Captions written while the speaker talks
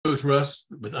Coach Russ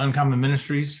with Uncommon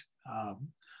Ministries.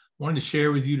 Wanted to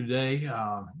share with you today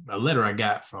a letter I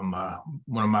got from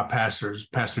one of my pastors,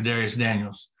 Pastor Darius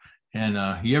Daniels. And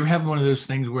you ever have one of those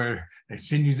things where they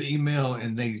send you the email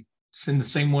and they send the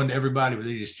same one to everybody, but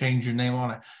they just change your name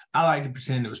on it? I like to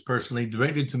pretend it was personally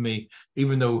directed to me,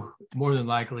 even though more than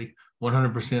likely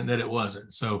 100% that it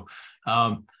wasn't. So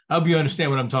I hope you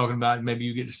understand what I'm talking about. Maybe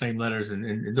you get the same letters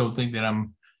and don't think that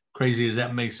I'm crazy as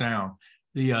that may sound.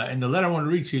 And the letter I want to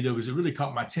read to you, though, because it really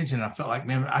caught my attention. I felt like,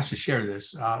 man, I should share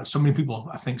this. So many people,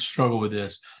 I think, struggle with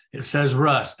this. It says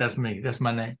Russ. That's me. That's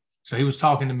my name. So he was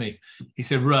talking to me. He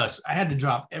said, Russ, I had to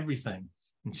drop everything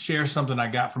and share something I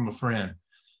got from a friend.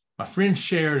 My friend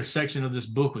shared a section of this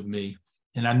book with me,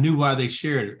 and I knew why they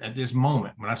shared it at this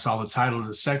moment when I saw the title of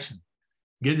the section.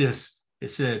 Get this.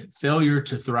 It said, Failure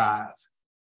to Thrive.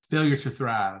 Failure to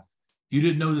Thrive. If you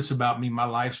didn't know this about me, my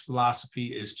life's philosophy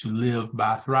is to live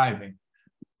by thriving.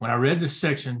 When I read this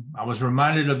section, I was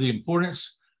reminded of the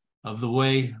importance of that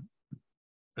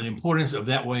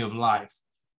way of life.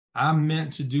 I'm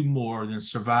meant to do more than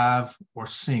survive or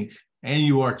sink, and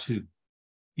you are too.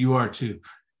 You are too.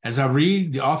 As I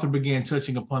read, the author began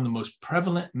touching upon the most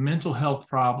prevalent mental health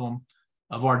problem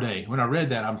of our day. When I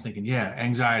read that, I'm thinking, yeah,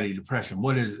 anxiety, depression.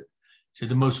 What is it? It said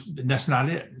that's not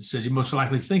it. It says you're most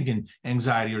likely thinking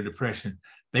anxiety or depression.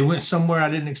 They went somewhere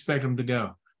I didn't expect them to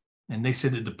go. And they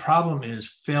said that the problem is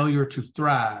failure to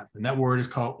thrive. And that word is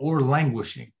called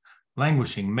languishing.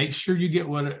 Languishing. Make sure you get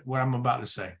what I'm about to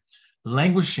say.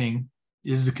 Languishing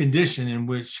is the condition in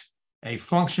which a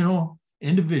functional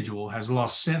individual has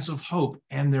lost sense of hope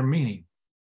and their meaning.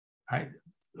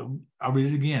 I'll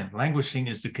read it again. Languishing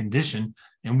is the condition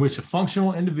in which a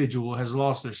functional individual has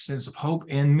lost their sense of hope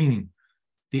and meaning.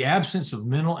 The absence of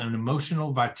mental and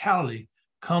emotional vitality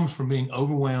comes from being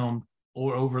overwhelmed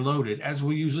or overloaded, as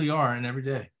we usually are in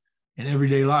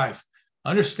everyday life.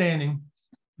 Understanding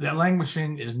that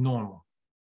languishing is normal,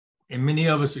 and many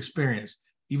of us experience.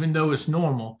 Even though it's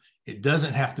normal, it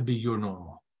doesn't have to be your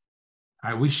normal.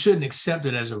 All right, we shouldn't accept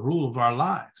it as a rule of our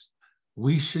lives.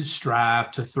 We should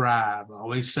strive to thrive. I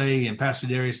always say, and Pastor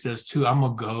Darius does too, I'm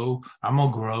gonna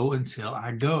grow until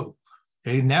I go.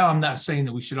 Okay, now I'm not saying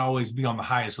that we should always be on the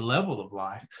highest level of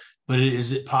life, but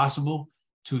is it possible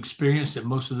to experience that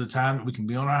most of the time that we can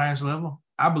be on our highest level?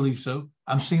 I believe so.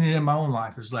 I've seen it in my own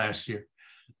life this last year.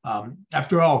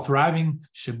 After all, thriving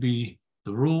should be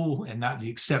the rule and not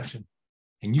the exception.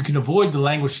 And you can avoid the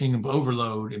languishing of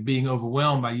overload and being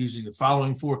overwhelmed by using the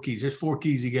following 4 keys. There's 4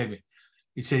 keys he gave me.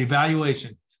 He said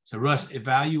evaluation. So Russ,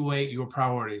 evaluate your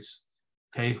priorities.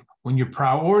 Okay. When your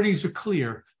priorities are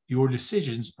clear, your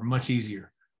decisions are much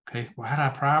easier. Okay. Well,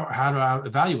 how do I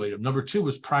evaluate them? Number 2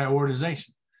 was prioritization.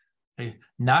 Okay?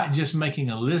 Not just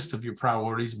making a list of your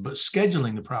priorities, but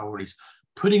scheduling the priorities,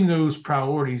 putting those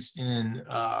priorities in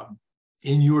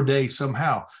your day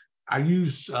somehow. I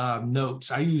use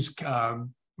notes. I use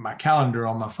my calendar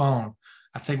on my phone.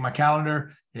 I take my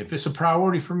calendar, and if it's a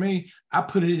priority for me, I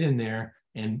put it in there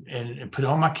and put it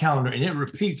on my calendar, and it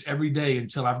repeats every day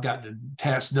until I've got the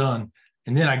task done,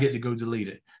 and then I get to go delete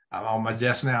it. I'm on my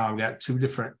desk now. I've got 2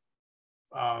 different,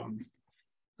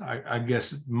 I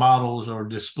guess, models or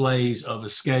displays of a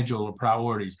schedule of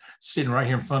priorities sitting right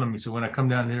here in front of me. So when I come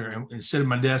down here and sit at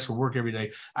my desk or work every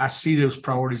day, I see those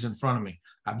priorities in front of me.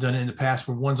 I've done it in the past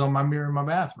with ones on my mirror in my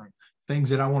bathroom, things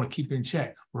that I want to keep in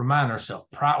check. Remind ourselves,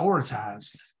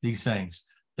 prioritize these things.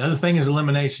 The other thing is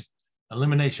elimination.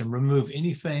 Elimination, remove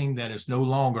anything that is no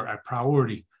longer a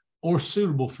priority or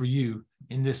suitable for you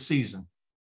in this season.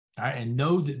 All right, and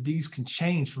know that these can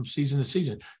change from season to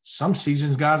season. Some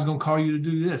seasons, God's going to call you to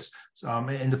do this.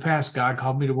 In the past, God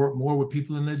called me to work more with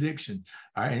people in addiction,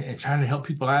 all right, and trying to help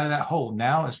people out of that hole.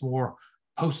 Now it's more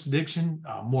post-addiction,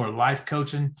 more life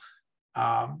coaching.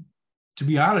 To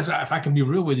be honest, if I can be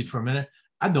real with you for a minute,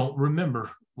 I don't remember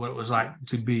what it was like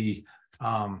to be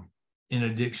in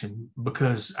addiction,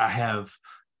 because I have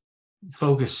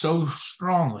focused so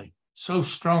strongly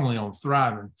on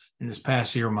thriving in this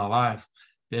past year of my life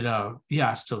that,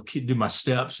 I still do my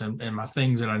steps and my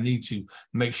things that I need to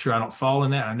make sure I don't fall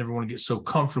in that. I never want to get so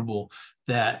comfortable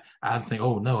that I think,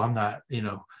 oh, no, I'm not,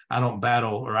 I don't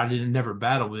battle, or I never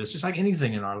battle with this. Just like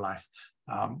anything in our life.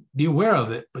 Be aware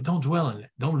of it, but don't dwell in it.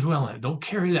 Don't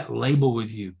carry that label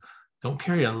with you. Don't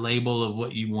carry a label of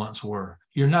what you once were.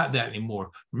 You're not that anymore.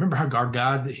 Remember how our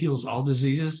God heals all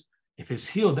diseases? If it's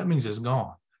healed, that means it's gone.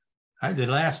 All right. The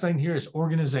last thing here is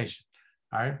organization.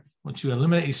 All right. Once you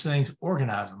eliminate these things,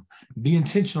 organize them. Be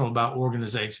intentional about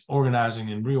organizing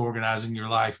and reorganizing your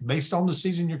life based on the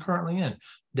season you're currently in.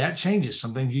 That changes.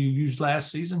 Some things you used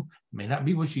last season may not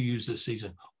be what you use this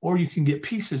season, or you can get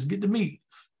pieces, get the meat,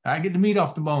 I get the meat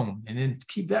off the bone, and then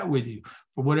keep that with you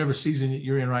for whatever season that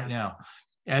you're in right now.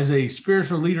 As a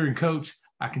spiritual leader and coach,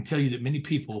 I can tell you that many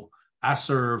people I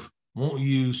serve won't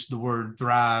use the word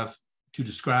thrive to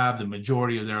describe the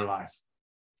majority of their life.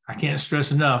 I can't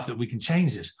stress enough that we can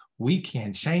change this. We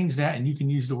can change that, and you can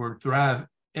use the word thrive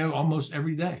almost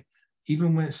every day,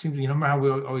 even when it seems, remember how we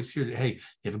always hear that, hey,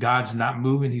 if God's not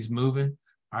moving, he's moving.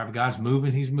 Or if God's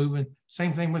moving, he's moving.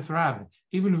 Same thing with thriving.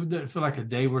 Even if it doesn't feel like a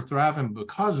day we're thriving,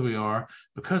 because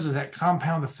of that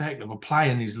compound effect of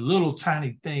applying these little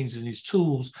tiny things and these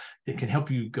tools that can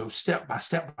help you go step by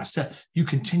step by step, you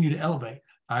continue to elevate.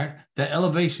 All right. That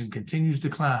elevation continues to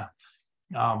climb.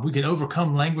 We can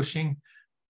overcome languishing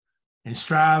and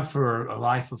strive for a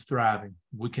life of thriving.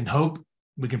 We can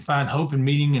find hope and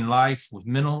meaning in life with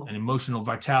mental and emotional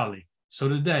vitality. So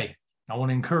today, I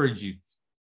want to encourage you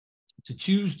to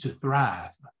choose to thrive.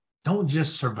 Don't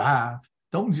just survive.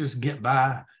 Don't just get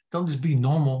by. Don't just be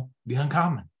normal. Be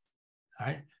uncommon. All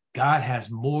right. God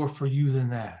has more for you than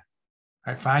that.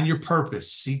 All right. Find your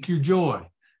purpose. Seek your joy.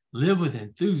 Live with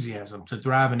enthusiasm to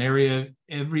thrive in every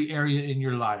area in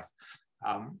your life.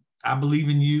 I believe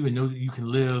in you and know that you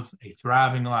can live a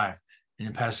thriving life. And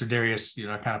then Pastor Darius,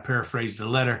 I kind of paraphrased the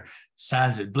letter,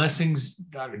 signs it. Blessings,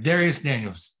 Dr. Darius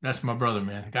Daniels. That's my brother,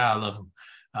 man. God, I love him.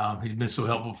 He's been so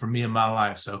helpful for me in my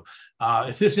life. So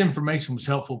if this information was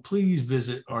helpful, please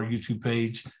visit our YouTube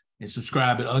page and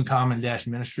subscribe at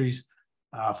Uncommon-Ministries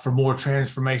for more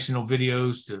transformational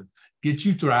videos to get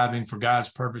you thriving for God's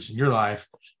purpose in your life.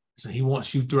 So he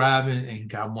wants you thriving, and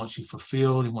God wants you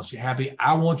fulfilled. He wants you happy.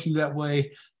 I want you that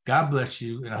way. God bless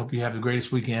you, and I hope you have the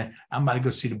greatest weekend. I'm about to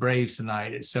go see the Braves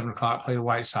tonight at 7:00, play the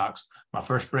White Sox. My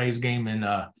first Braves game in,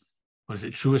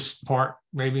 Truist Park,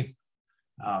 maybe?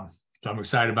 So I'm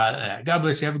excited about that. God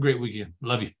bless you. Have a great weekend.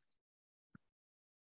 Love you.